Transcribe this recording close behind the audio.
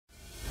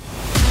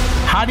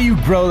How do you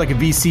grow like a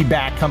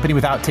VC-backed company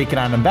without taking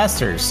on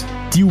investors?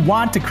 Do you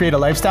want to create a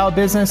lifestyle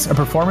business, a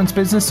performance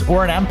business,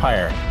 or an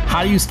empire?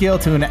 How do you scale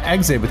to an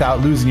exit without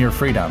losing your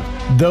freedom?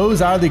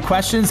 Those are the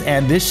questions,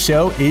 and this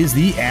show is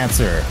the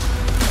answer.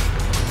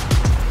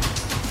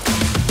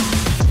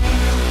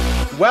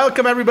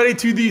 Welcome, everybody,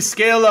 to the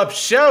Scale Up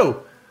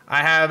Show.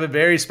 I have a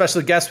very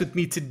special guest with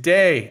me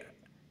today.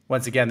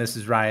 Once again, this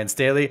is Ryan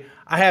Staley.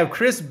 I have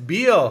Chris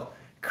Beall.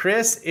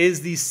 Chris is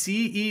the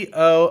CEO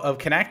of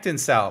Connect and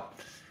Sell.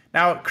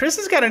 Now, Chris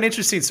has got an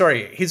interesting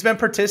story. He's been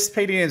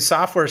participating in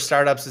software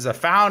startups as a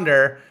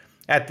founder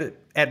at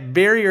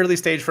very early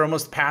stage for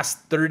almost the past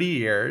 30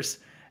 years.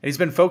 And he's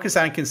been focused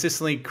on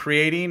consistently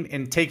creating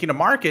and taking to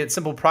market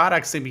simple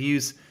products that be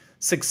used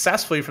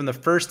successfully from the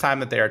first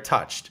time that they are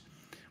touched,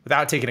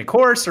 without taking a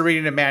course or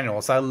reading a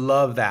manual. So I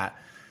love that.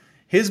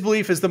 His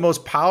belief is the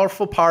most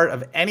powerful part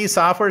of any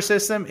software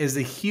system is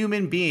the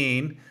human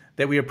being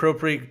that we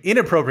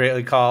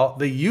inappropriately call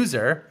the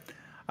user.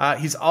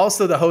 He's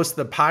also the host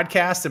of the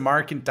podcast and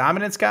Market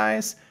Dominance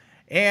Guys.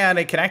 And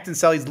at Connect and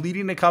Sell, he's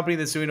leading a company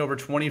that's doing over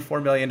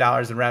 $24 million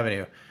in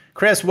revenue.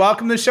 Chris,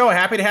 welcome to the show.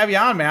 Happy to have you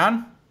on,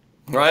 man.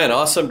 Ryan,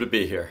 awesome to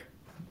be here.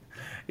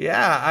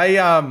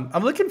 Yeah,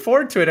 I'm looking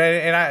forward to it.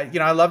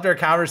 I loved our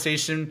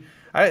conversation.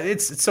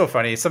 It's so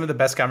funny. Some of the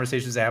best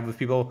conversations I have with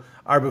people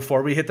are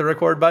before we hit the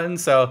record button.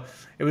 So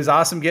it was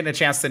awesome getting a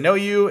chance to know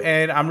you.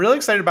 And I'm really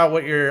excited about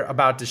what you're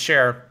about to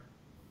share.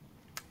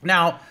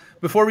 Now,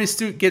 before we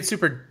get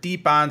super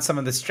deep on some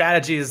of the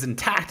strategies and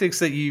tactics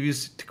that you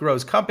use to grow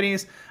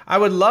companies, I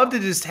would love to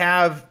just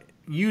have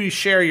you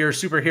share your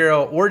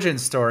superhero origin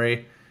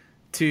story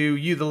to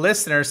you, the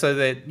listener, so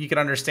that you can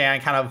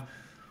understand kind of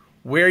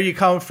where you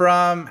come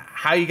from,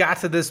 how you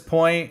got to this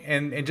point,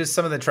 and just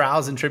some of the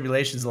trials and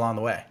tribulations along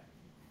the way.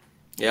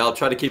 Yeah, I'll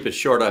try to keep it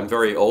short. I'm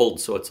very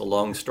old, so it's a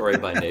long story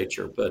by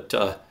nature. But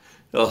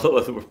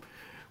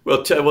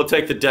we'll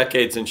take the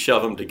decades and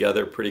shove them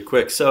together pretty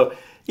quick. So,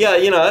 yeah,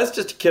 I was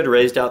just a kid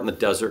raised out in the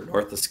desert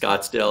north of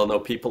Scottsdale. No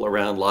people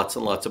around, lots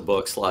and lots of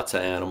books, lots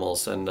of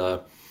animals. And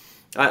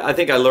I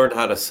think I learned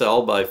how to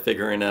sell by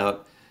figuring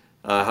out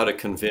how to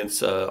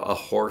convince a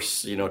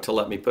horse, to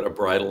let me put a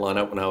bridle on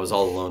it when I was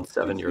all alone,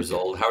 7 years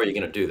old. How are you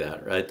going to do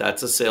that, right?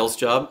 That's a sales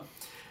job.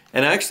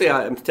 And actually,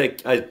 I'm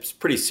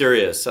pretty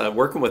serious.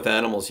 Working with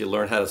animals, you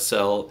learn how to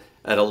sell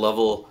at a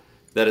level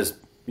that is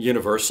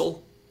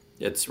universal.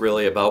 It's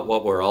really about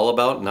what we're all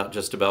about, not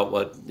just about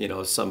what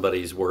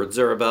somebody's words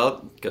are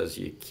about, because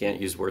you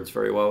can't use words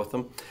very well with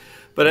them.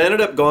 But I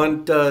ended up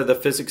going the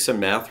physics and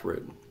math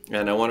route,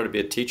 and I wanted to be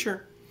a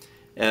teacher.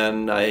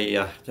 And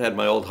I had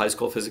my old high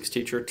school physics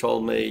teacher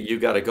told me, "You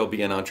got to go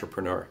be an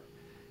entrepreneur."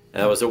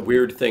 And that was a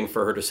weird thing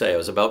for her to say. I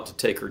was about to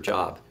take her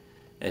job,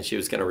 and she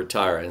was going to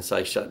retire. And so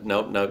I said,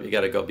 nope, you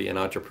got to go be an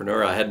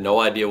entrepreneur. I had no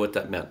idea what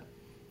that meant.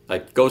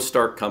 Like, go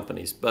start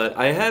companies. But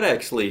I had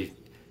actually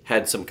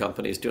had some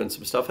companies doing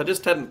some stuff. I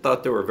just hadn't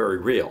thought they were very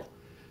real,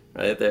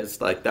 right?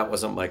 That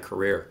wasn't my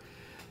career.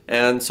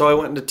 And so I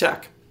went into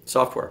tech,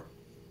 software.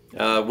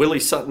 Willie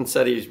Sutton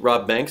said he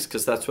robbed banks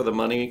because that's where the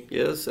money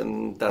is,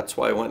 and that's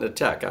why I went into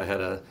tech. I had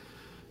a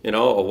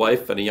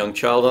wife and a young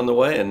child on the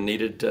way and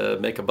needed to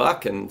make a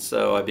buck, and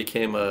so I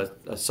became a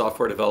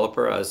software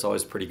developer. I was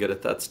always pretty good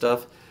at that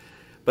stuff.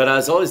 But I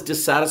was always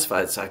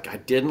dissatisfied. It's like I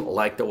didn't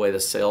like the way the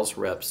sales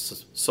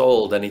reps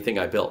sold anything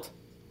I built.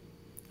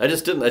 I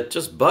just didn't. It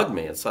just bugged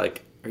me. It's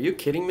like, are you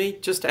kidding me?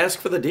 Just ask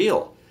for the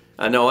deal.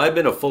 I know I've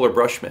been a Fuller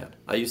Brush man.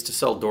 I used to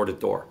sell door to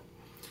door.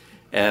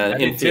 And I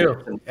did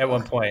too at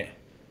one point.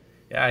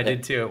 Yeah, I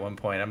did too at one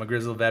point. I'm a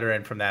grizzled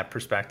veteran from that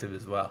perspective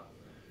as well.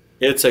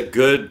 It's a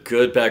good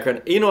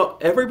background.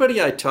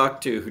 Everybody I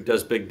talk to who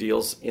does big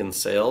deals in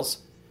sales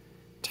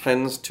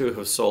tends to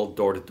have sold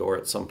door to door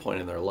at some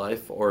point in their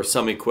life or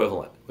some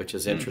equivalent, which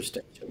is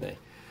interesting to me.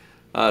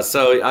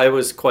 So I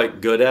was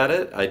quite good at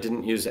it. I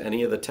didn't use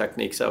any of the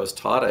techniques I was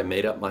taught. I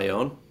made up my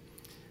own.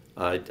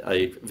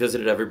 I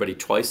visited everybody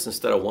twice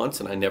instead of once,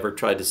 and I never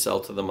tried to sell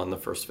to them on the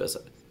first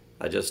visit.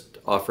 I just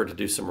offered to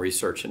do some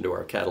research into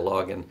our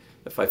catalog, and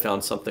if I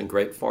found something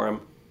great for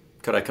them,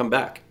 could I come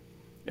back?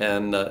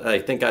 And I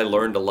think I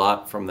learned a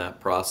lot from that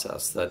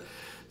process, that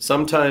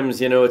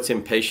sometimes, it's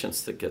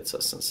impatience that gets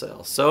us in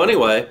sales. So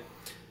anyway,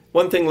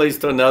 one thing leads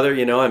to another.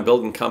 I'm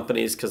building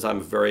companies because I'm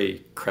a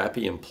very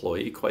crappy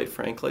employee, quite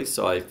frankly.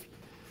 So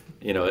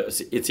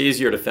it's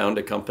easier to found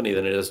a company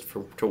than it is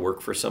to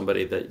work for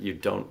somebody that you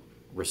don't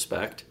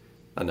respect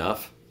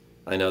enough.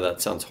 I know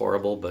that sounds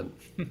horrible, but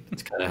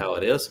it's kind of how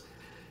it is.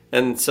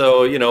 And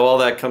so, all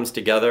that comes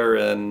together,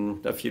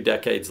 and a few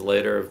decades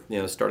later,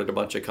 started a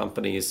bunch of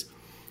companies.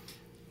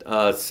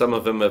 Some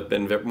of them have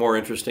been more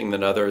interesting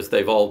than others.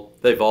 They've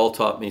all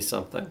taught me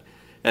something.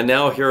 And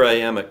now here I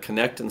am at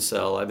Connect and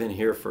Sell. I've been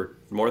here for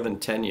more than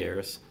 10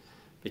 years.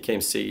 Became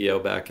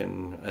CEO back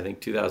in, I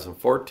think,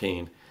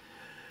 2014.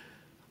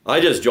 I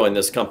just joined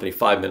this company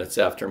 5 minutes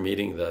after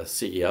meeting the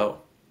CEO.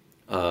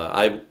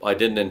 I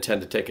didn't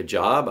intend to take a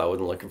job. I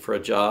wasn't looking for a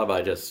job.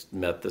 I just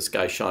met this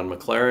guy, Sean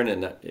McLaren,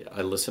 and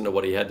I listened to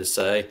what he had to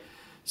say.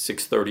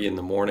 6:30 in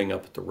the morning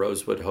up at the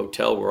Rosewood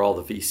Hotel where all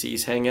the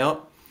VCs hang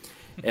out.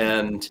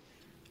 And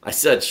I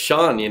said,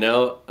 Sean,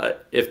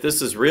 if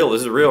this is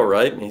real,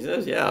 right? And he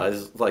says, yeah.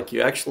 It's like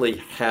you actually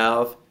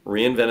have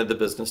reinvented the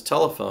business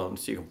telephone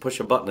so you can push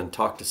a button and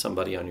talk to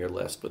somebody on your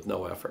list with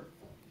no effort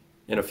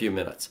in a few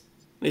minutes.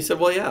 And he said,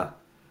 well, yeah.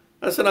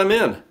 I said, I'm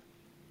in.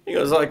 He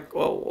goes like,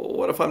 well,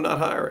 what if I'm not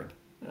hiring?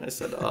 And I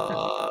said,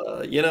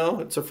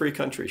 it's a free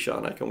country,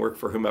 Sean. I can work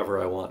for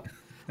whomever I want.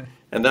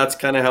 And that's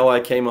kind of how I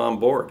came on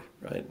board,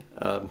 right?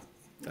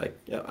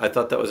 I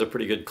thought that was a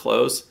pretty good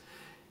close.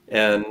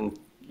 And,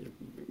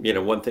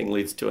 one thing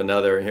leads to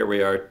another. And here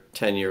we are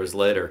 10 years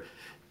later.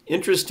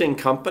 Interesting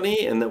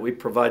company in that we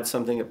provide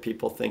something that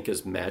people think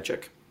is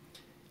magic.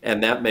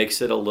 And that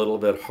makes it a little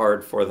bit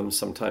hard for them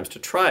sometimes to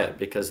try it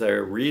because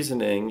their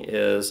reasoning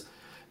is,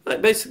 I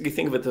basically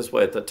think of it this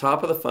way. At the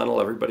top of the funnel,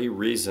 everybody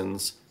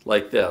reasons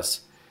like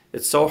this.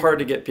 It's so hard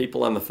to get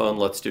people on the phone,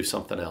 let's do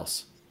something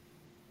else.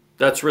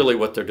 That's really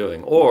what they're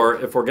doing.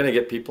 Or if we're going to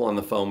get people on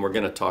the phone, we're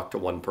going to talk to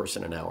one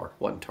person an hour,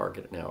 one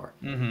target an hour.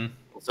 Mm-hmm.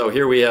 So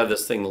here we have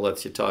this thing that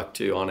lets you talk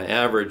to, on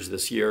average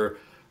this year,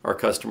 our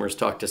customers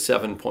talk to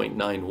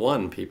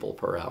 7.91 people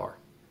per hour.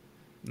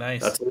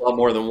 Nice. That's a lot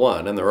more than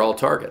one, and they're all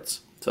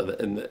targets. So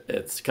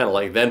it's kind of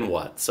like, then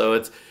what?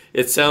 So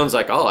it sounds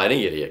like, oh,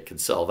 any idiot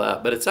could sell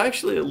that. But it's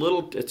actually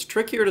it's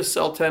trickier to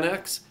sell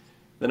 10x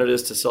than it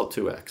is to sell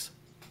 2x.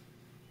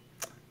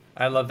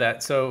 I love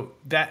that. So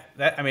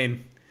I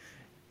mean,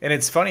 and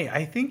it's funny,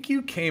 I think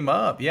you came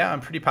up. Yeah,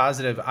 I'm pretty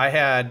positive. I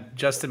had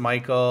Justin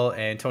Michael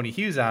and Tony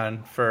Hughes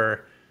on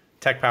for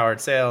Tech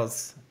Powered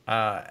Sales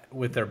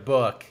with their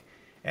book.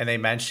 And they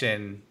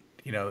mentioned,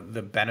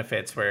 the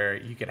benefits where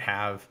you could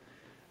have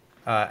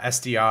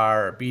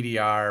SDR or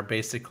BDR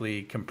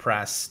basically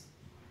compress,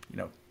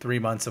 3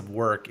 months of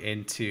work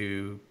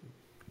into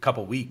a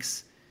couple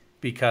weeks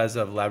because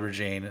of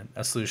leveraging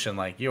a solution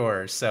like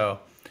yours. So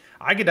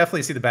I could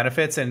definitely see the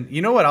benefits. And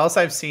you know what else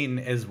I've seen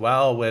as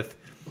well with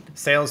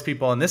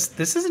salespeople, and this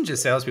isn't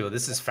just salespeople,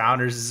 this is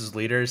founders, this is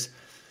leaders.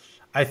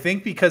 I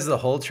think because of the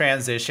whole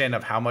transition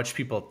of how much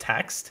people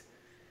text,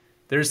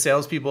 there's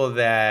salespeople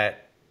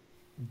that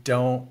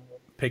don't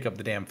pick up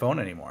the damn phone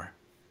anymore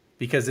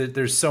because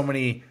there's so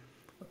many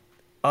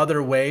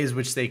other ways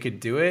which they could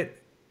do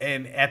it.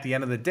 And at the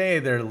end of the day,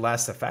 they're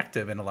less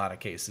effective in a lot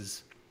of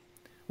cases.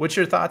 What's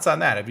your thoughts on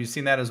that? Have you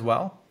seen that as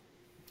well?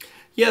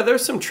 Yeah,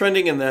 there's some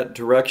trending in that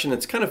direction.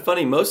 It's kind of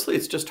funny. Mostly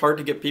it's just hard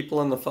to get people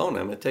on the phone.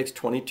 I mean, it takes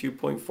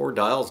 22.4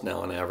 dials now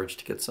on average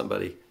to get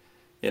somebody,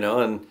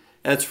 and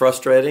it's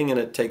frustrating and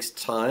it takes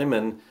time.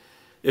 And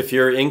if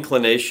your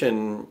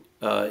inclination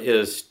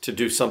is to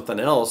do something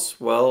else,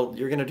 well,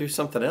 you're going to do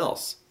something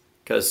else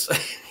because,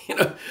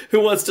 who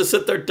wants to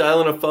sit there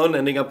dialing a phone,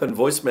 ending up in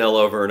voicemail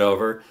over and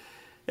over?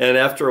 And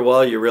after a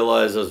while, you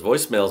realize those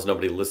voicemails,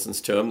 nobody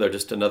listens to them. They're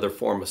just another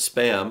form of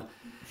spam.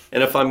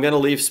 And if I'm going to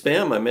leave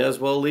spam, I may as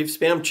well leave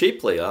spam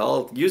cheaply.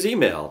 I'll use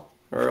email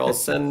or I'll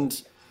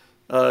send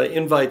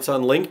invites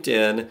on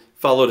LinkedIn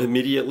followed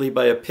immediately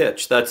by a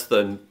pitch. That's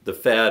the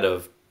fad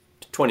of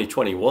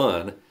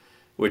 2021,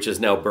 which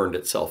has now burned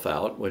itself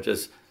out, which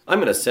is I'm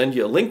going to send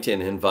you a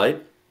LinkedIn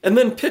invite and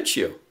then pitch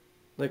you.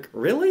 Like,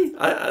 really?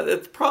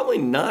 It's probably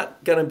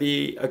not going to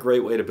be a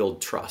great way to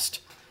build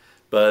trust.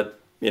 But,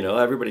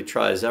 everybody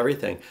tries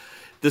everything.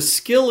 The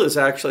skill is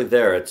actually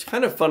there. It's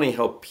kind of funny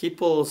how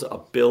people's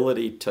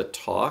ability to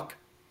talk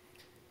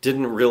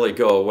didn't really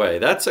go away.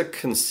 That's a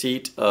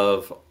conceit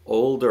of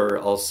older,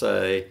 I'll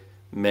say,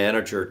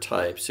 manager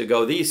types who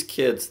go, these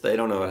kids, they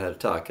don't know how to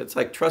talk. It's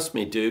like, trust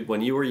me, dude,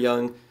 when you were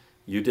young,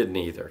 you didn't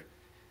either.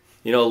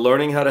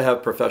 Learning how to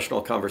have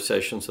professional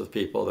conversations with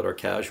people that are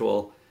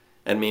casual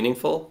and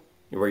meaningful,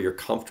 where you're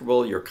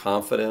comfortable, you're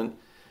confident,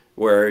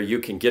 where you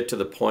can get to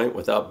the point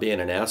without being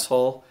an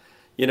asshole.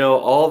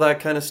 All that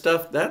kind of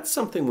stuff, that's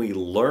something we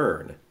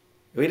learn.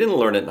 We didn't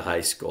learn it in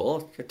high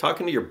school. You're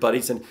talking to your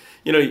buddies and,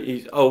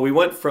 we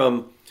went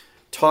from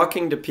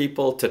talking to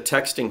people to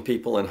texting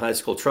people in high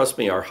school. Trust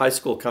me, our high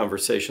school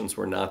conversations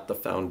were not the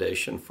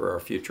foundation for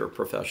our future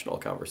professional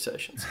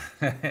conversations.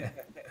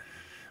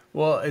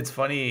 Well, it's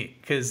funny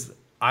because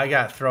I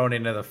got thrown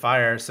into the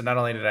fire. So not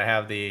only did I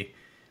have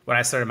when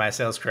I started my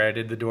sales career, I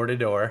did the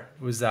door-to-door.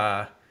 It was,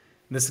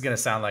 this is going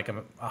to sound like I'm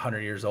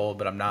 100 years old,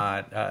 but I'm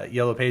not.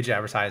 Yellow Page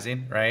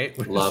advertising, right?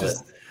 Love it.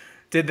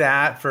 Did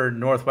that for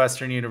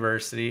Northwestern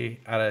University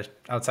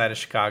outside of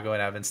Chicago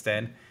in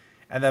Evanston.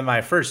 And then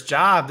my first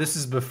job, this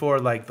is before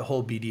like the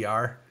whole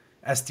BDR,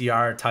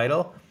 SDR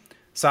title.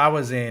 So I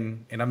was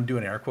in, and I'm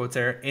doing air quotes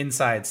there,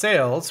 inside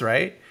sales,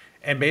 right?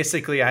 And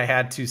basically I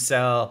had to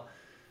sell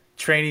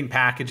training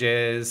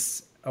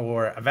packages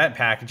or event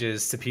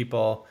packages to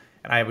people.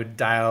 And I would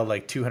dial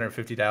like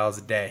 250 dials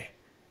a day.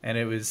 And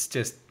it was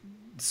just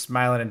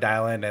smiling and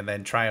dialing and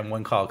then try and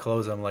one call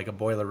close them like a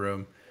boiler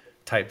room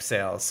type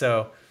sale.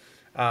 So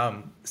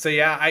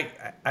yeah,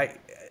 I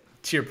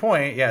to your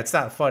point, yeah, it's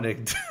not fun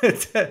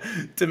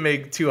to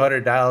make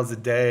 200 dials a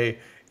day.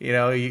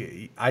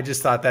 I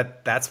just thought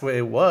that's what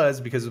it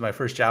was because it was my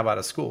first job out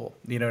of school.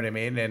 You know what I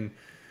mean?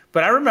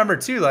 But I remember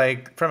too,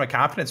 like from a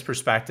confidence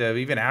perspective,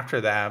 even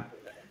after that,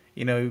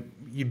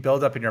 you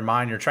build up in your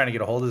mind, you're trying to get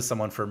a hold of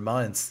someone for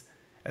months.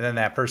 and then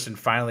that person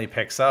finally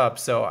picks up.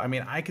 So, I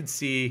mean, I could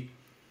see,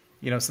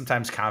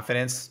 sometimes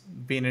confidence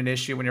being an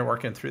issue when you're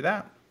working through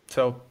that.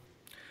 So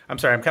I'm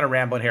sorry, I'm kind of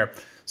rambling here.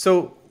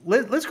 So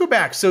let's go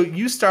back. So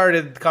you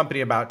started the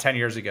company about 10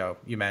 years ago,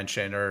 you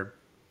mentioned, or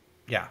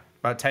yeah,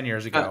 about 10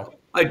 years ago.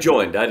 I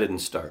joined. I didn't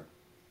start.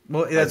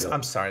 Well,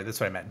 I'm sorry. That's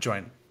what I meant.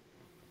 Join.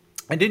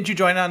 And didn't you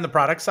join on the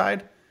product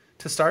side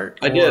to start?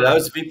 I did. I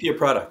was VP of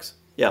products.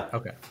 Yeah.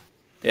 Okay.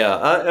 Yeah.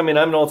 I mean,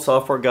 I'm an old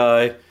software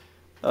guy.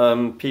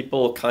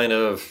 People kind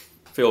of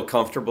feel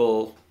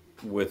comfortable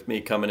with me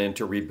coming in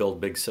to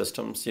rebuild big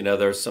systems.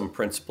 There's some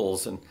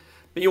principles,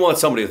 but you want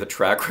somebody with a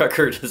track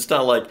record. It's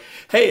not like,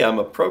 hey, I'm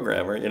a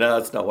programmer.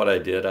 That's not what I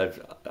did.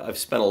 I've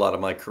spent a lot of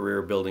my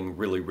career building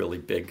really, really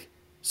big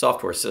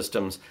software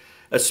systems,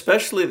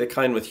 especially the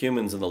kind with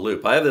humans in the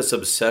loop. I have this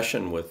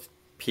obsession with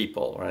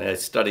people, right? I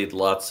studied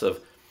lots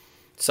of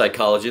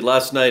psychology.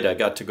 Last night I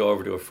got to go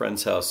over to a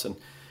friend's house, and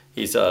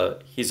he's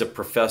a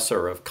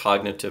professor of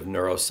cognitive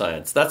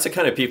neuroscience. That's the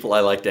kind of people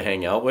I like to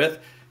hang out with,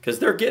 because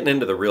they're getting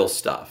into the real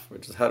stuff,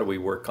 which is how do we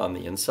work on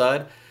the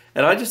inside.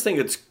 And I just think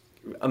it's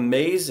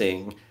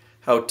amazing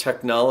how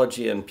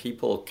technology and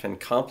people can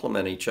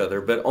complement each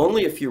other, but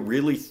only if you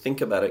really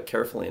think about it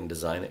carefully and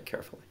design it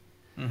carefully.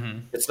 Mm-hmm.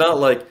 It's not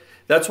like,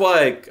 that's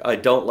why I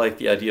don't like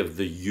the idea of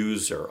the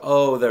user.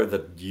 Oh, they're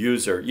the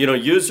user.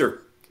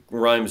 User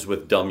rhymes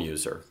with dumb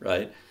user,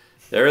 right?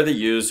 They're the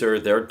user,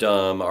 they're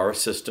dumb, our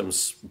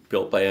system's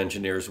built by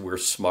engineers, we're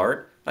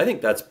smart. I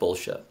think that's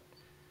bullshit.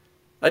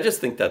 I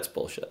just think that's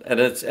bullshit. And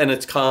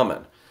it's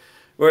common.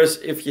 Whereas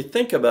if you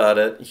think about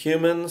it,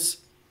 humans,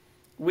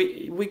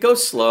 we go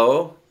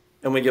slow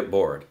and we get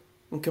bored.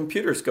 And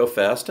computers go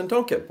fast and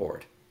don't get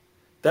bored.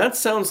 That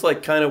sounds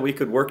like kind of we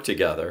could work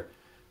together.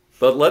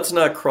 But let's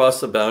not cross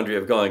the boundary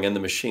of going, and the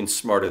machine's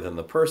smarter than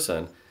the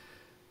person.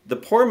 The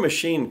poor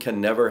machine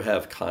can never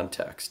have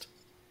context.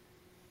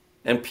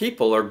 And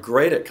people are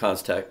great at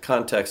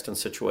context and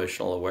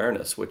situational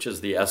awareness, which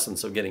is the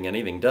essence of getting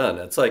anything done.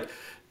 It's like,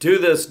 do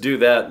this, do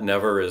that,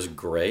 never is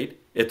great.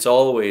 It's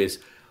always,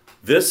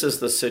 this is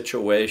the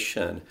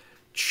situation.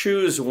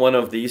 Choose one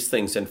of these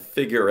things and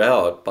figure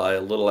out by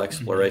a little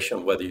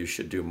exploration whether you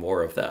should do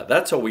more of that.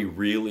 That's how we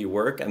really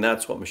work, and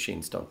that's what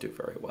machines don't do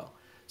very well.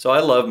 So I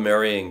love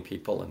marrying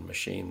people and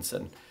machines,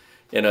 and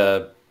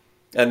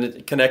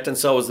Connect and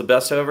Sell was the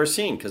best I've ever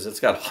seen, because it's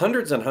got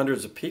hundreds and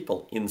hundreds of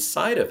people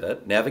inside of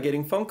it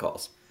navigating phone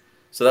calls.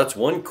 So that's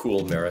one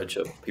cool marriage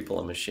of people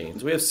and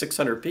machines. We have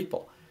 600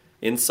 people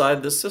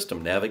inside this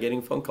system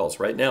navigating phone calls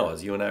right now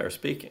as you and I are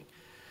speaking.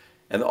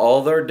 And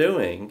all they're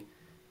doing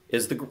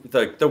is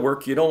the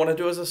work you don't want to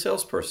do as a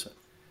salesperson.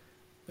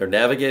 They're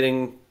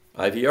navigating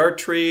IVR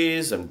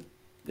trees and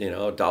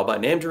dial by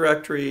name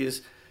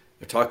directories.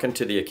 They're talking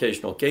to the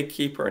occasional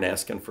gatekeeper and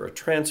asking for a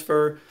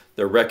transfer.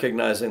 They're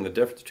recognizing the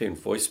difference between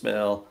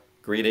voicemail,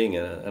 greeting,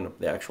 and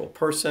the actual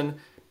person,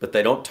 but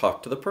they don't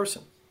talk to the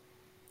person.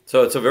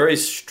 So it's a very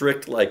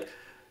strict,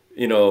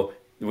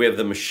 we have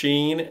the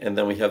machine, and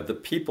then we have the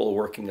people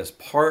working as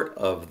part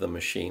of the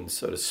machine,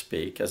 so to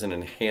speak, as an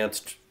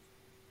enhanced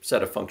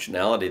set of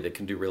functionality that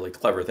can do really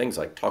clever things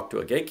like talk to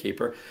a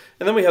gatekeeper.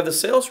 And then we have the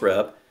sales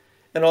rep,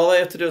 and all they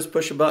have to do is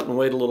push a button,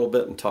 wait a little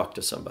bit, and talk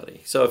to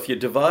somebody. So if you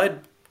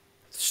divide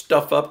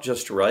stuff up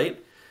just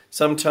right,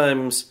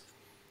 sometimes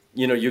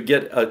you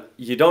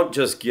don't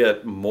just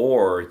get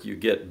more, you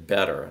get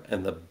better.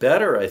 And the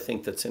better, I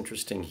think, that's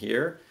interesting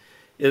here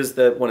is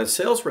that when a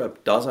sales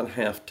rep doesn't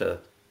have to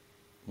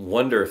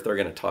wonder if they're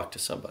going to talk to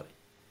somebody,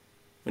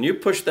 when you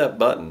push that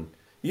button,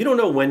 you don't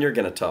know when you're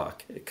going to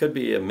talk. It could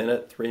be a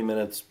minute, 3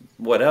 minutes,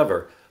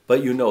 whatever,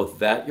 but you know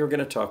that you're going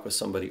to talk with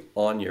somebody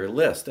on your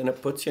list, and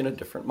it puts you in a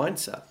different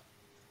mindset.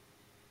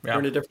 Yeah. You're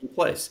in a different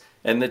place.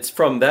 And it's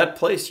from that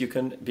place you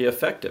can be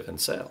effective in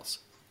sales.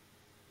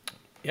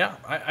 Yeah,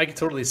 I can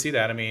totally see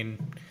that. I mean,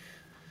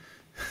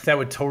 that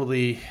would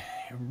totally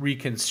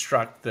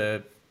reconstruct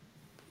the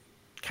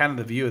kind of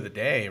the view of the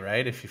day,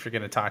 right? If you're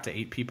going to talk to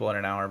 8 people in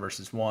an hour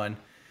versus 1.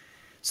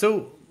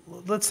 So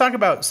let's talk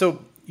about,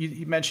 so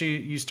you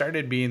mentioned you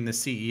started being the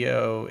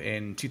CEO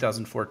in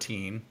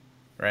 2014,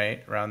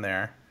 right? Around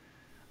there.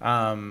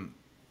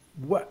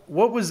 Where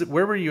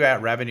were you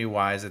at revenue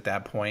wise at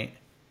that point?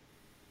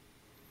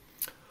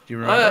 Do you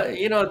remember?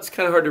 It's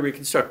kind of hard to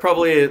reconstruct.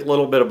 Probably a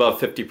little bit above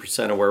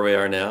 50% of where we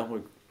are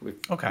now.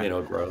 We've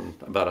grown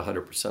about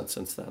 100%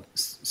 since then.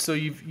 So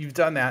you've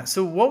done that.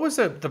 So what was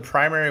the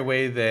primary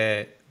way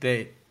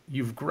that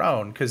you've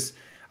grown? Because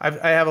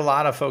I have a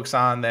lot of folks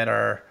on that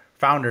are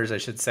founders, I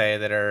should say,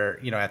 that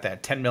are at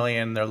that 10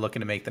 million. They're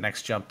looking to make the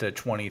next jump to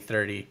 20,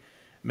 30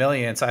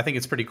 million. So I think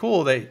it's pretty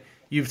cool that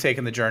you've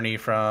taken the journey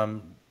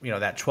from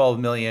that 12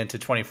 million to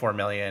 24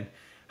 million.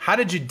 How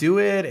did you do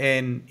it?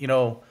 And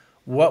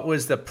what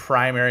was the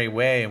primary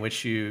way in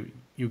which you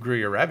grew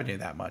your revenue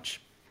that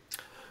much?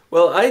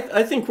 Well,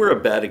 I think we're a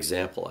bad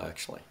example,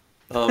 actually.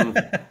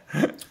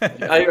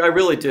 I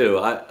really do.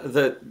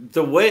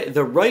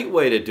 The right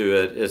way to do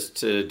it is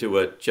to do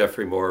what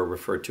Jeffrey Moore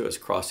referred to as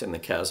crossing the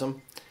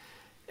chasm.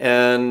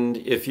 And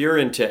if you're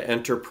into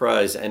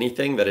enterprise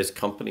anything, that is,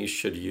 companies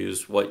should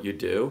use what you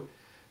do,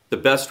 the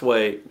best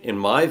way, in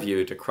my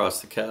view, to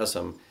cross the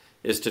chasm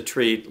is to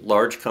treat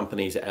large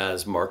companies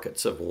as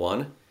markets of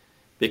one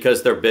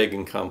because they're big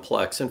and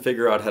complex and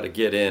figure out how to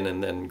get in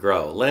and then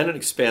grow. Land and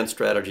expand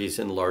strategies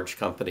in large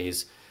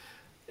companies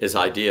is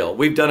ideal.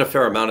 We've done a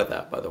fair amount of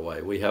that, by the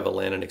way. We have a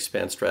land and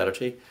expand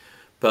strategy,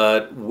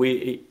 but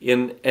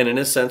in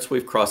a sense,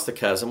 we've crossed the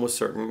chasm with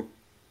certain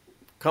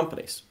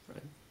companies.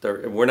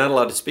 Right? We're not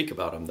allowed to speak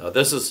about them, though.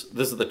 This is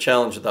the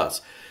challenge with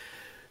us.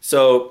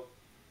 So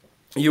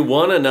you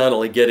want to not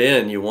only get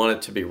in, you want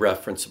it to be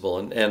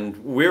referenceable. And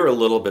we're a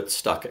little bit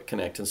stuck at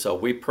Connect and Sell.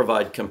 We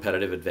provide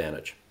competitive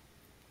advantage.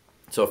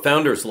 So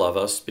founders love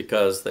us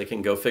because they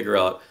can go figure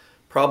out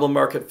problem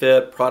market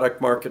fit,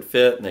 product market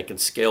fit, and they can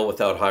scale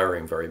without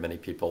hiring very many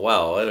people.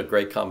 Wow, what a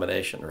great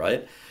combination,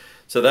 right?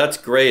 So that's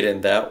great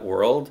in that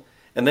world.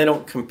 And they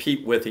don't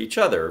compete with each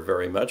other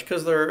very much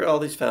because all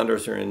these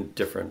founders are in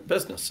different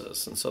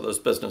businesses. And so those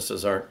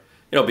businesses aren't,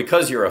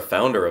 because you're a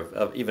founder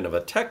of even of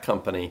a tech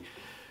company,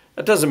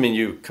 that doesn't mean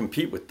you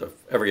compete with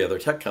every other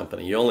tech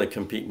company. You only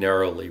compete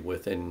narrowly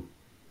within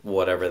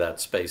whatever that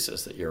space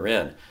is that you're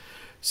in.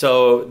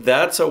 So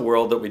that's a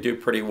world that we do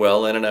pretty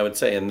well in. And I would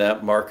say in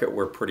that market,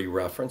 we're pretty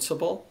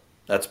referenceable.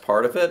 That's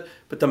part of it.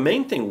 But the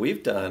main thing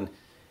we've done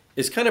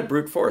is kind of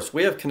brute force.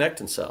 We have Connect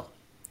and Sell.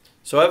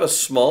 So I have a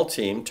small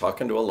team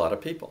talking to a lot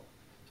of people.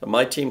 So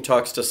my team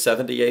talks to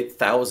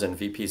 78,000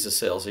 VPs of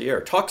sales a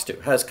year.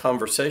 Has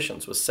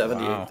conversations with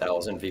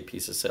 78,000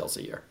 VPs of sales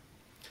a year.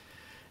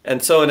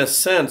 And so in a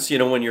sense,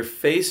 when you're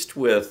faced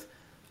with,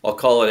 I'll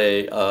call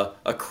it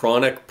a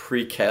chronic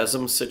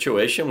pre-chasm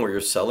situation where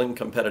you're selling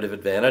competitive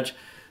advantage,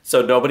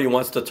 so nobody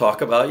wants to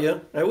talk about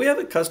you. Right? We have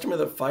a customer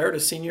that fired a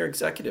senior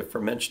executive for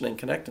mentioning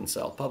Connect and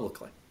Sell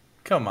publicly.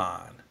 Come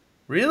on.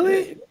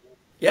 Really?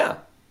 Yeah.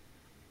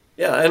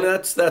 Yeah, and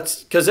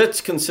that's because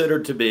it's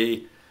considered to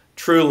be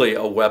truly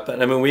a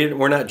weapon. I mean,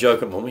 we're not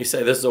joking when we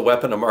say this is a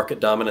weapon of market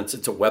dominance.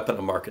 It's a weapon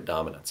of market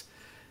dominance.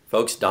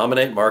 Folks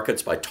dominate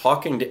markets by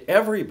talking to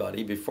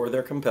everybody before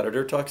their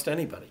competitor talks to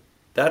anybody.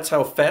 That's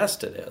how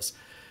fast it is.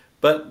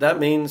 But that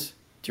means,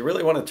 do you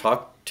really want to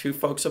talk to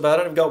folks about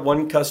it? I've got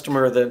one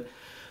customer that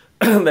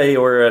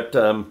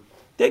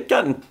they'd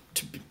gotten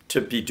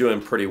to be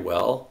doing pretty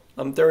well.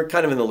 They're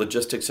kind of in the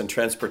logistics and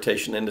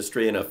transportation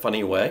industry in a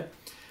funny way.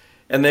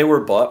 And they were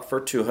bought for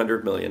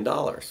 $200 million.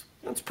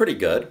 That's pretty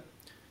good.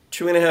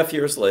 2.5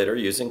 years later,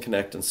 using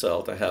Connect and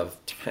Sell to have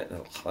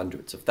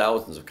hundreds of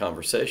thousands of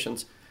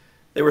conversations,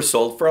 they were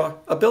sold for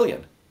 $1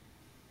 billion.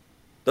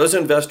 Those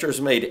investors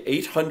made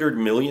 $800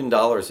 million in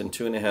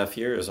 2.5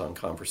 years on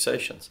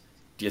conversations.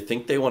 Do you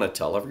think they want to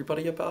tell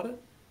everybody about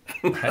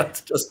it?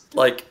 That's just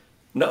like,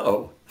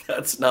 no,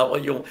 that's not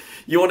what you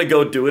want to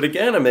go do it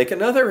again and make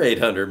another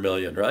 800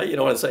 million, right? You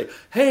don't want to say,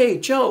 hey,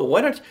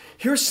 Joe,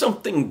 here's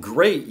something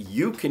great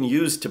you can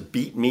use to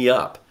beat me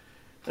up.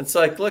 It's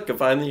like, look,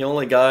 if I'm the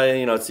only guy,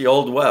 it's the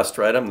Old West,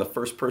 right? I'm the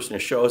first person who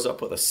shows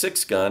up with a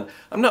 6-gun.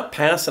 I'm not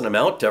passing them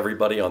out to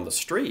everybody on the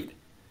street.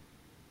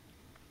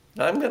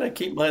 I'm going to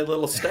keep my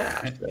little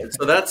stash.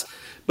 Right?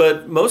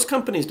 But most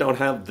companies don't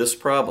have this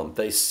problem.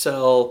 They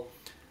sell,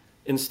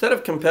 instead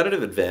of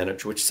competitive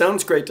advantage, which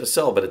sounds great to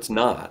sell, but it's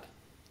not.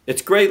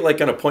 It's great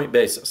like on a point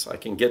basis. I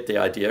can get the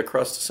idea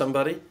across to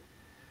somebody,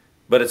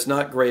 but it's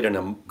not great in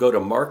a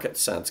go-to-market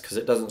sense because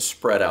it doesn't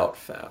spread out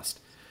fast.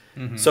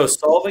 Mm-hmm. So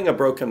solving a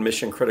broken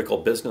mission-critical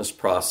business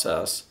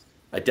process,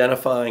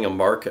 identifying a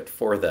market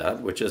for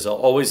that, which is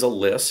always a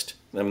list.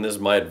 I mean, this is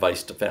my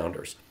advice to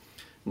founders.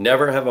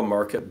 Never have a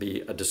market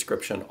be a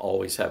description,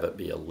 always have it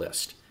be a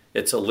list.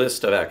 It's a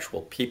list of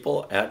actual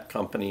people at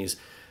companies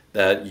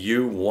that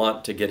you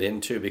want to get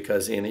into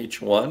because in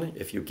each one,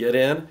 if you get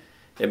in,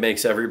 it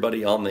makes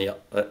everybody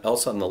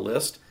else on the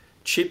list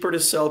cheaper to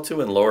sell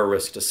to and lower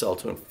risk to sell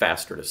to and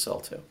faster to sell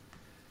to.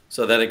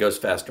 So then it goes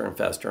faster and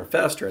faster and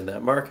faster in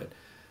that market.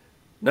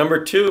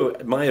 Number 2,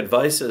 my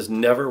advice is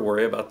never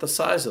worry about the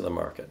size of the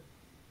market.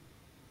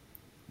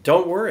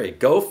 Don't worry.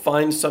 Go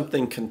find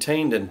something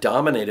contained and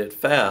dominate it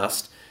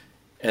fast.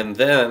 And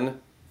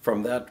then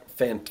from that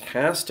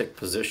fantastic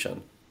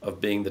position of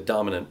being the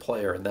dominant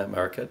player in that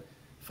market,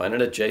 find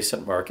an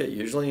adjacent market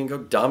usually and go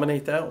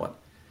dominate that one.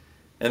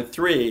 And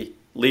 3,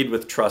 lead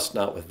with trust,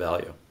 not with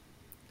value.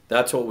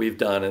 That's what we've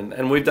done,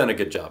 and we've done a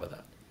good job of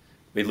that.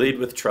 We lead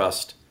with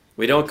trust.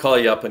 We don't call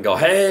you up and go,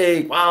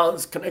 hey, wow,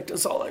 this Connect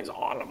us all things,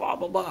 blah, blah,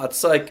 blah, blah.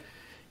 It's like,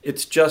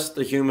 it's just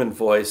the human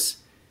voice.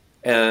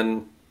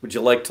 And would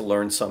you like to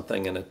learn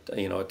something and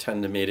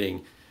attend a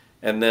meeting?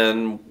 And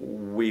then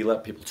we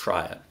let people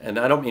try it. And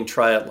I don't mean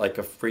try it like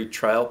a free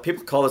trial.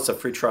 People call this a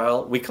free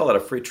trial. We call it a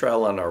free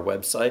trial on our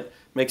website.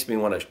 Makes me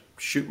want to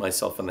shoot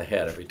myself in the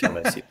head every time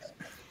I see that.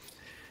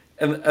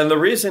 And the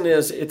reason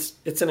is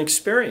it's an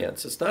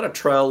experience. It's not a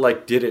trial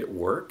like, did it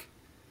work?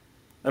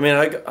 I mean,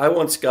 I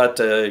once got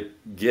to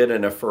get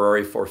in a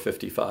Ferrari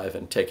 455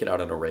 and take it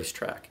out on a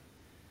racetrack.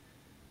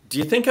 Do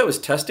you think I was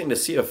testing to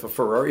see if a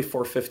Ferrari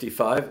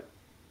 455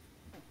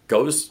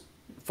 goes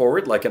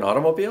forward like an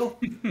automobile?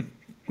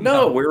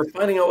 No, we were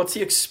finding out what's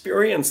the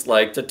experience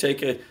like to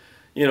take a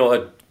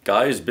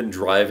guy who's been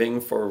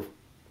driving for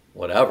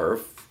whatever,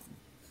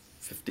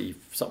 50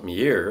 something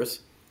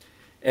years,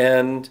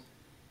 and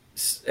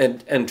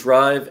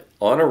drive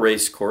on a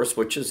race course,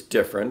 which is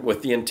different,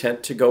 with the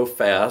intent to go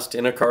fast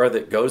in a car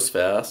that goes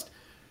fast,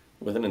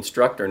 with an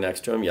instructor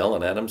next to him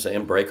yelling at him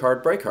saying, brake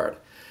hard, brake hard.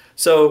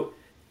 So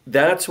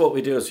that's what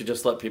we do, is we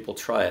just let people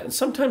try it. And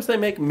sometimes they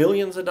make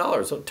millions of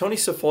dollars. So Tony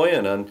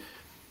Safoyan on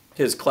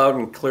his Cloud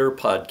and Clear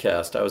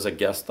podcast, I was a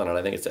guest on it.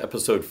 I think it's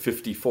episode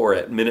 54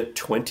 at minute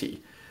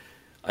 20.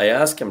 I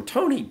asked him,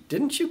 Tony,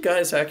 didn't you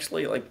guys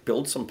actually like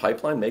build some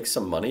pipeline, make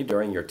some money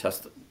during your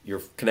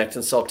Connect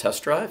and Sell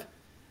test drive?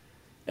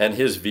 And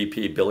his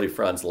VP, Billy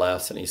Franz,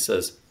 laughs and he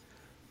says,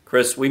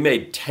 Chris, we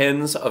made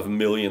tens of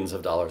millions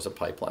of dollars of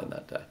pipeline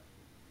that day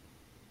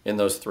in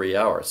those 3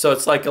 hours. So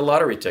it's like a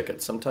lottery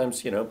ticket.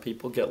 Sometimes,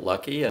 people get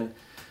lucky,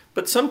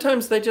 but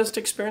sometimes they just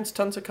experience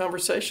tons of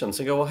conversations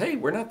and go, well, hey,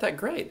 we're not that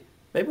great.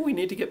 Maybe we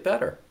need to get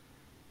better.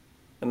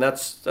 And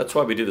that's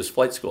why we do this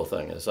flight school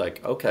thing. It's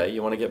like, okay,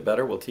 you want to get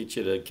better? We'll teach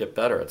you to get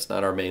better. It's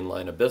not our main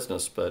line of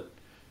business, but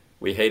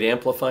we hate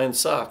amplify and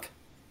suck.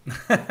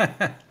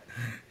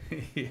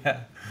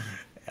 Yeah.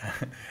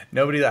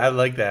 I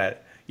like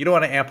that. You don't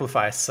want to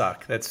amplify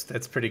suck.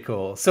 That's pretty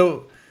cool.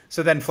 So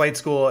then flight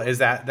school,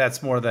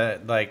 that's more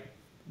the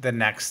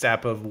next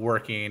step of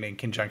working in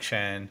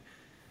conjunction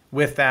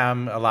with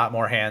them, a lot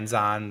more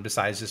hands-on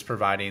besides just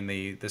providing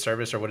the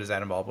service, or what is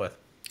that involved with?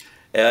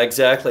 Yeah,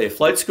 exactly.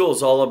 Flight school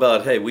is all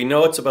about, hey, we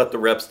know it's about the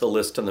reps, the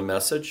list, and the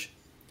message.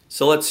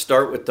 So let's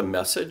start with the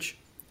message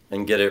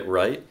and get it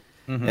right.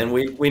 Mm-hmm. And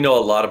we know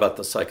a lot about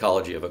the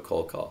psychology of a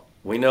cold call.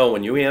 We know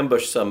when you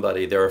ambush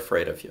somebody, they're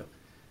afraid of you.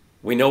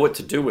 We know what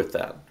to do with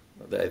that.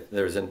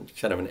 There's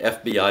kind of an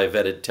FBI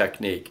vetted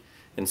technique.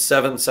 In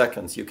 7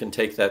 seconds, you can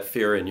take that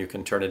fear and you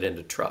can turn it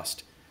into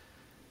trust.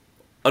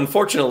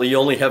 Unfortunately, you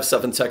only have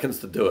 7 seconds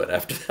to do it.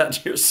 After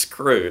that, you're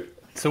screwed.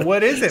 So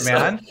what is it,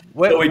 man?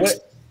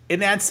 In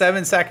that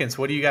 7 seconds,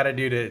 what do you got to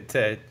do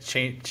to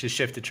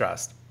shift to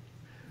trust?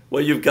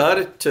 Well, you've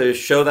got to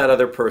show that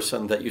other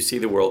person that you see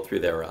the world through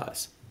their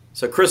eyes.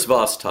 So Chris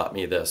Voss taught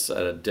me this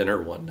at a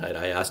dinner one night.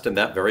 I asked him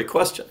that very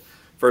question.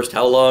 First,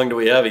 how long do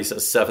we have? He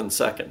says 7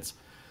 seconds.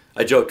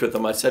 I joked with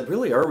him. I said,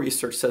 really, our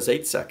research says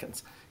 8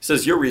 seconds. He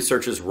says, your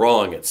research is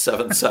wrong. It's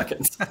 7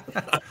 seconds.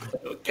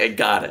 Okay,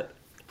 got it.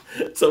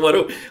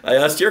 So I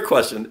asked your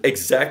question,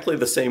 exactly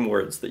the same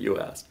words that you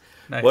asked.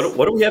 Nice.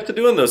 What do we have to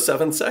do in those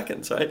 7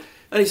 seconds, right?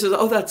 And he says,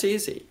 oh, that's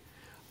easy.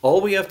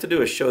 All we have to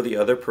do is show the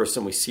other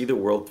person we see the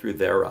world through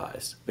their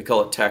eyes. We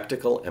call it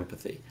tactical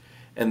empathy.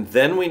 And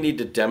then we need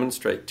to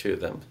demonstrate to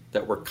them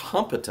that we're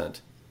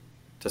competent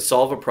to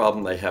solve a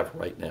problem they have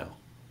right now.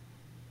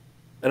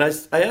 And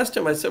I asked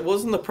him, I said, well,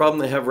 isn't the problem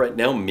they have right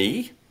now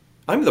me?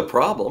 I'm the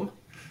problem.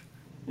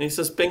 And he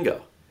says,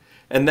 bingo.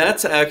 And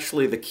that's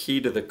actually the key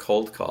to the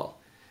cold call,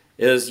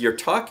 is you're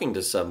talking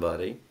to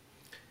somebody,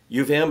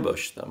 you've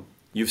ambushed them,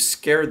 you've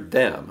scared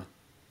them.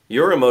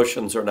 Your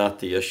emotions are not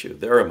the issue.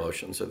 Their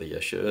emotions are the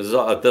issue.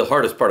 The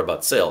hardest part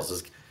about sales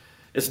is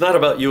it's not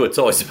about you, it's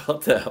always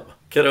about them.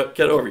 Get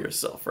over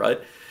yourself, right?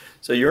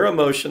 So your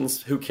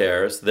emotions, who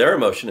cares? Their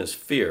emotion is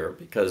fear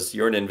because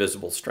you're an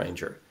invisible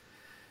stranger.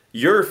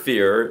 Your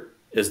fear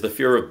is the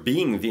fear of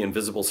being the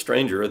invisible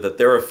stranger that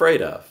they're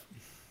afraid of,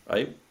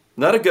 right?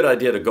 Not a good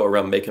idea to go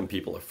around making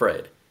people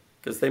afraid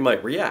because they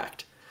might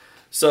react.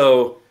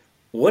 So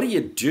what do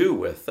you do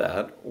with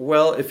that?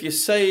 Well, if you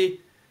say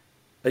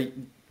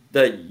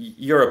that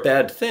you're a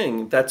bad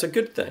thing, that's a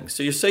good thing.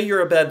 So you say you're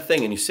a bad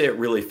thing and you say it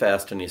really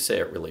fast and you say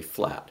it really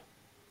flat.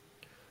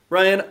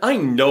 Ryan, I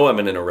know I'm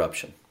an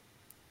interruption.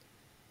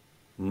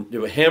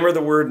 Do I hammer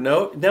the word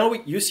no? Now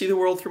you see the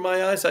world through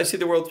my eyes. I see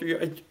the world through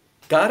your eyes.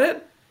 Got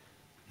it?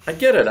 I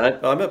get it.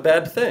 I'm a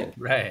bad thing.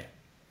 Right.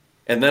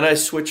 And then I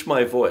switch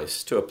my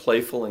voice to a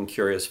playful and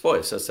curious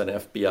voice. That's an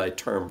FBI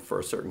term for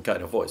a certain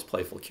kind of voice,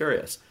 playful,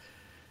 curious.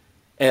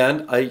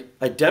 And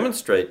I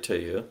demonstrate to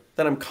you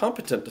that I'm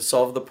competent to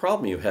solve the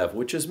problem you have,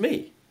 which is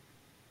me.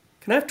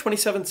 Can I have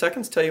 27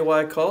 seconds to tell you why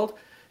I called?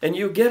 And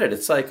you get it.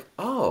 It's like,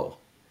 oh,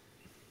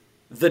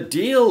 the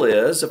deal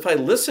is if I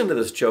listen to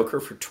this joker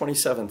for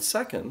 27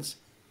 seconds,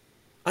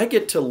 I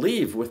get to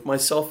leave with my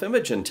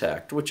self-image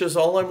intact, which is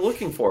all I'm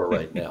looking for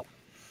right now.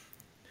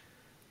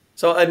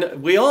 So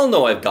we all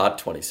know I've got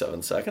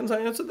 27 seconds.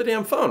 I answered the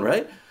damn phone,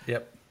 right?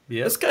 Yep.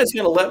 This guy's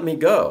going to let me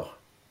go.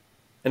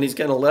 And he's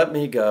going to let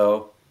me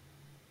go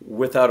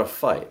without a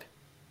fight.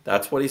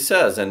 That's what he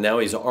says. And now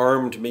he's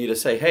armed me to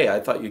say, hey, I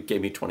thought you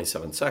gave me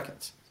 27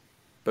 seconds.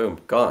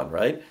 Boom, gone,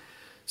 right?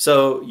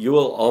 So you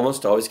will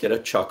almost always get a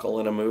chuckle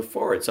and a move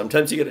forward.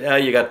 Sometimes you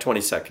get, you got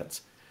 20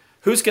 seconds.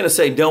 Who's going to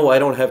say, no, I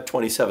don't have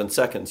 27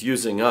 seconds,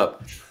 using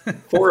up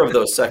 4 of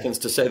those seconds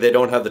to say they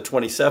don't have the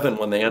 27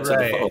 when they answer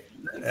the phone?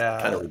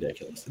 That's kind of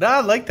ridiculous. No, I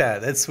like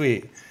that. That's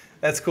sweet.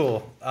 That's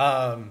cool.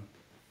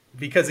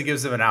 Because it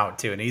gives them an out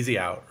too, an easy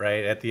out,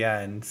 right, at the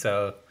end.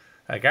 So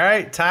like, all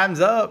right, time's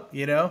up,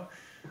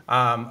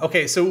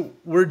 Okay, so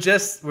we're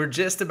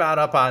just about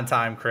up on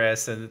time,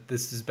 Chris, and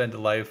this has been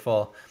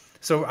delightful.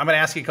 So I'm going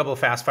to ask you a couple of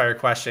fast fire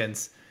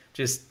questions,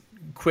 just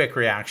quick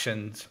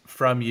reactions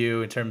from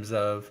you in terms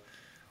of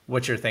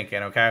what you're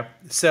thinking, okay?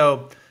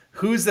 So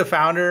who's the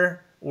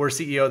founder or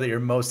CEO that you're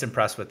most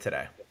impressed with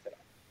today?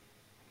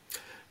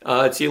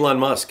 It's Elon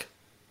Musk.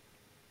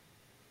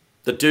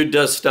 The dude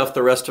does stuff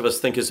the rest of us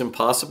think is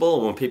impossible,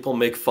 and when people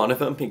make fun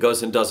of him, he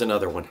goes and does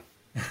another one.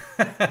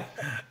 All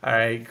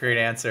right, great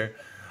answer.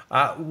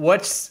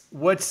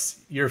 What's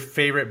your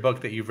favorite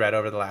book that you've read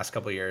over the last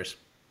couple of years?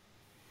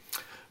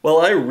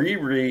 Well, I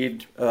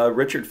reread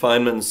Richard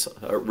Feynman's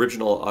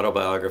original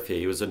autobiography.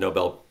 He was a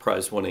Nobel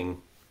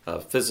Prize-winning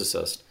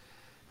physicist,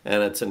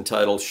 and it's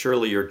entitled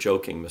 "Surely You're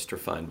Joking, Mr.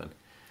 Feynman."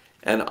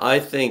 And I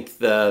think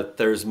that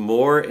there's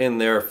more in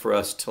there for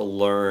us to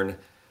learn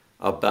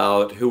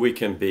about who we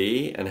can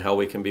be and how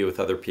we can be with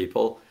other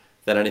people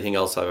than anything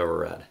else I've ever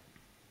read.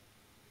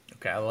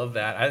 Okay, I love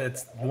that.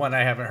 It's one I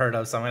haven't heard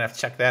of, so I'm going to have to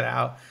check that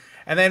out.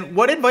 And then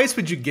what advice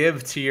would you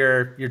give to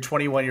your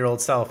 21-year-old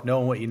self,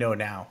 knowing what you know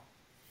now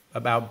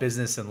about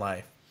business and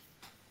life?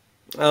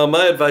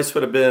 My advice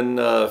would have been,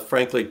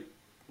 frankly,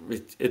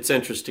 it's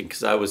interesting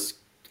because I was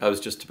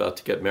just about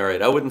to get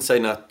married. I wouldn't say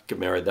not get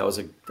married. That was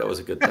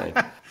a good thing.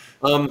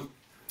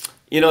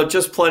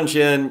 Just plunge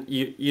in.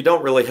 You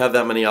don't really have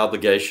that many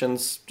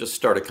obligations. Just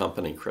start a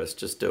company, Chris.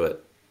 Just do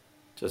it.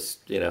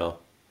 Just, you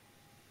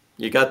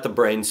got the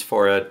brains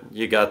for it.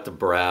 You got the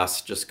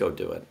brass. Just go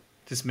do it.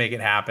 Just make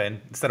it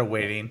happen instead of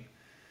waiting.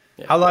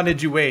 Yeah. How long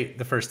did you wait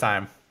the first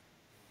time?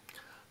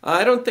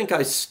 I don't think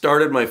I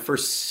started my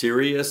first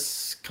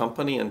serious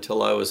company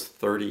until I was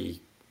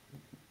 31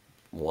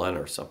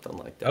 or something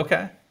like that.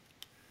 Okay.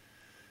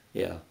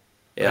 Yeah.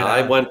 Yeah,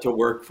 I went to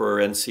work for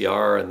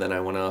NCR, and then I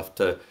went off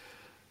to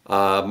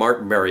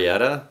Martin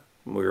Marietta.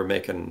 We were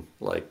making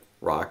like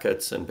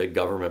rockets and big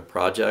government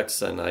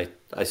projects, and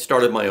I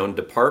started my own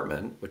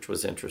department, which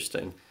was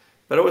interesting.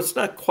 But it was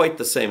not quite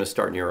the same as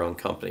starting your own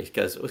company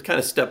because it was kind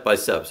of step by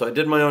step. So I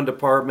did my own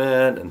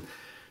department, and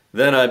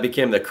then I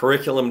became the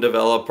curriculum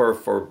developer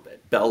for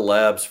Beall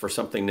Labs for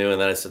something new,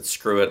 and then I said,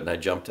 screw it, and I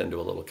jumped into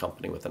a little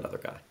company with another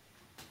guy.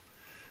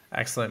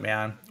 Excellent,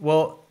 man.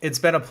 Well, it's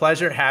been a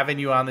pleasure having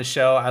you on the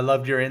show. I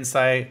loved your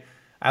insight.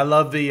 I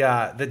love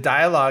the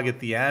dialogue at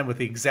the end with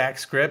the exact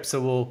script.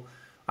 So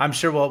I'm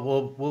sure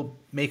we'll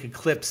make a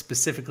clip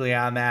specifically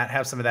on that.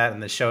 Have some of that in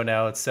the show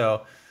notes.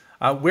 So,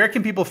 where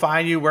can people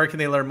find you? Where can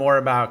they learn more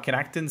about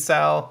Connect and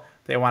Sell?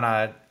 They want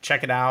to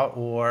check it out,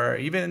 or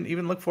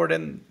even look for it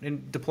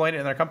in deploying it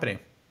in their company.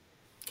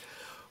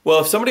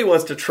 Well, if somebody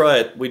wants to try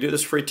it, we do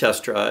this free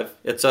test drive.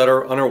 It's on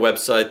our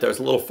website. There's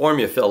a little form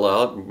you fill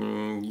out.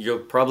 You'll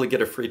probably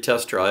get a free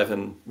test drive,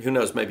 and who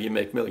knows, maybe you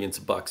make millions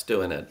of bucks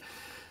doing it.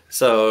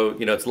 So,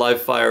 it's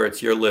live fire.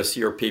 It's your list,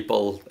 your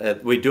people.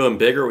 We do them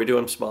big or we do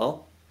them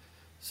small.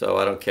 So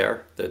I don't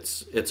care.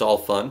 It's all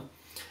fun.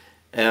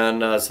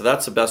 And so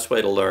that's the best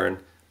way to learn.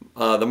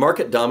 The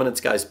Market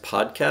Dominance Guys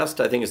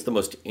podcast, I think, is the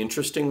most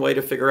interesting way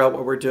to figure out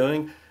what we're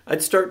doing.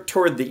 I'd start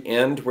toward the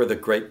end where the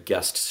great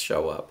guests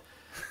show up.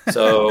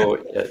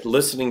 So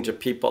listening to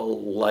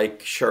people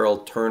like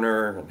Cheryl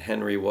Turner and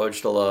Henry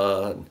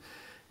Wojdala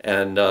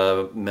and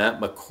Matt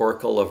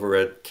McCorkle over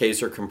at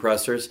Kaiser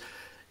Compressors,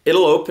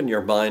 it'll open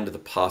your mind to the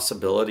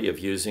possibility of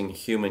using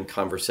human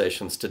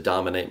conversations to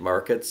dominate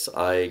markets.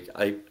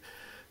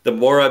 The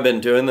more I've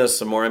been doing this,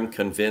 the more I'm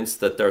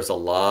convinced that there's a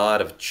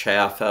lot of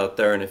chaff out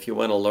there. And if you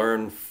want to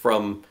learn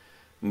from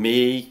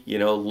me,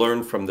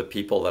 learn from the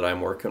people that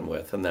I'm working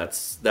with. And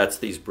that's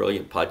these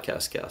brilliant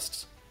podcast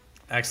guests.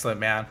 Excellent,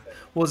 man.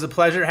 Well, it was a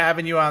pleasure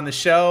having you on the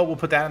show. We'll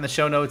put that in the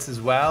show notes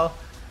as well.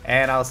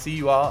 And I'll see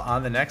you all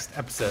on the next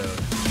episode.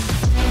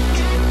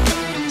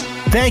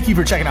 Thank you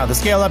for checking out the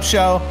Scale Up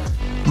Show.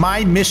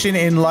 My mission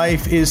in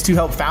life is to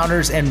help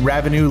founders and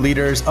revenue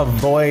leaders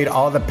avoid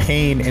all the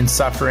pain and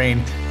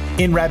suffering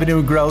in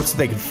revenue growth so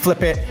they can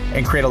flip it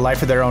and create a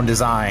life of their own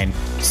design.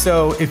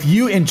 So if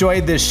you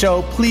enjoyed this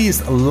show,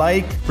 please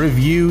like,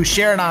 review,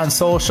 share it on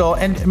social,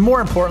 and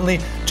more importantly,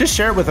 just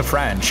share it with a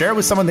friend. Share it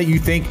with someone that you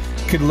think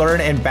could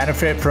learn and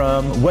benefit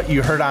from what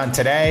you heard on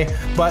today.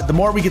 But the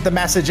more we get the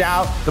message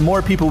out, the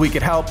more people we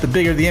could help, the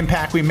bigger the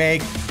impact we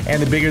make,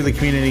 and the bigger the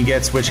community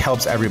gets, which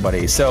helps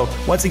everybody. So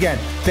once again,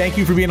 thank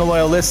you for being a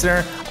loyal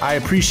listener. I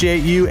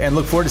appreciate you and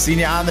look forward to seeing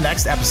you on the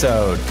next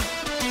episode.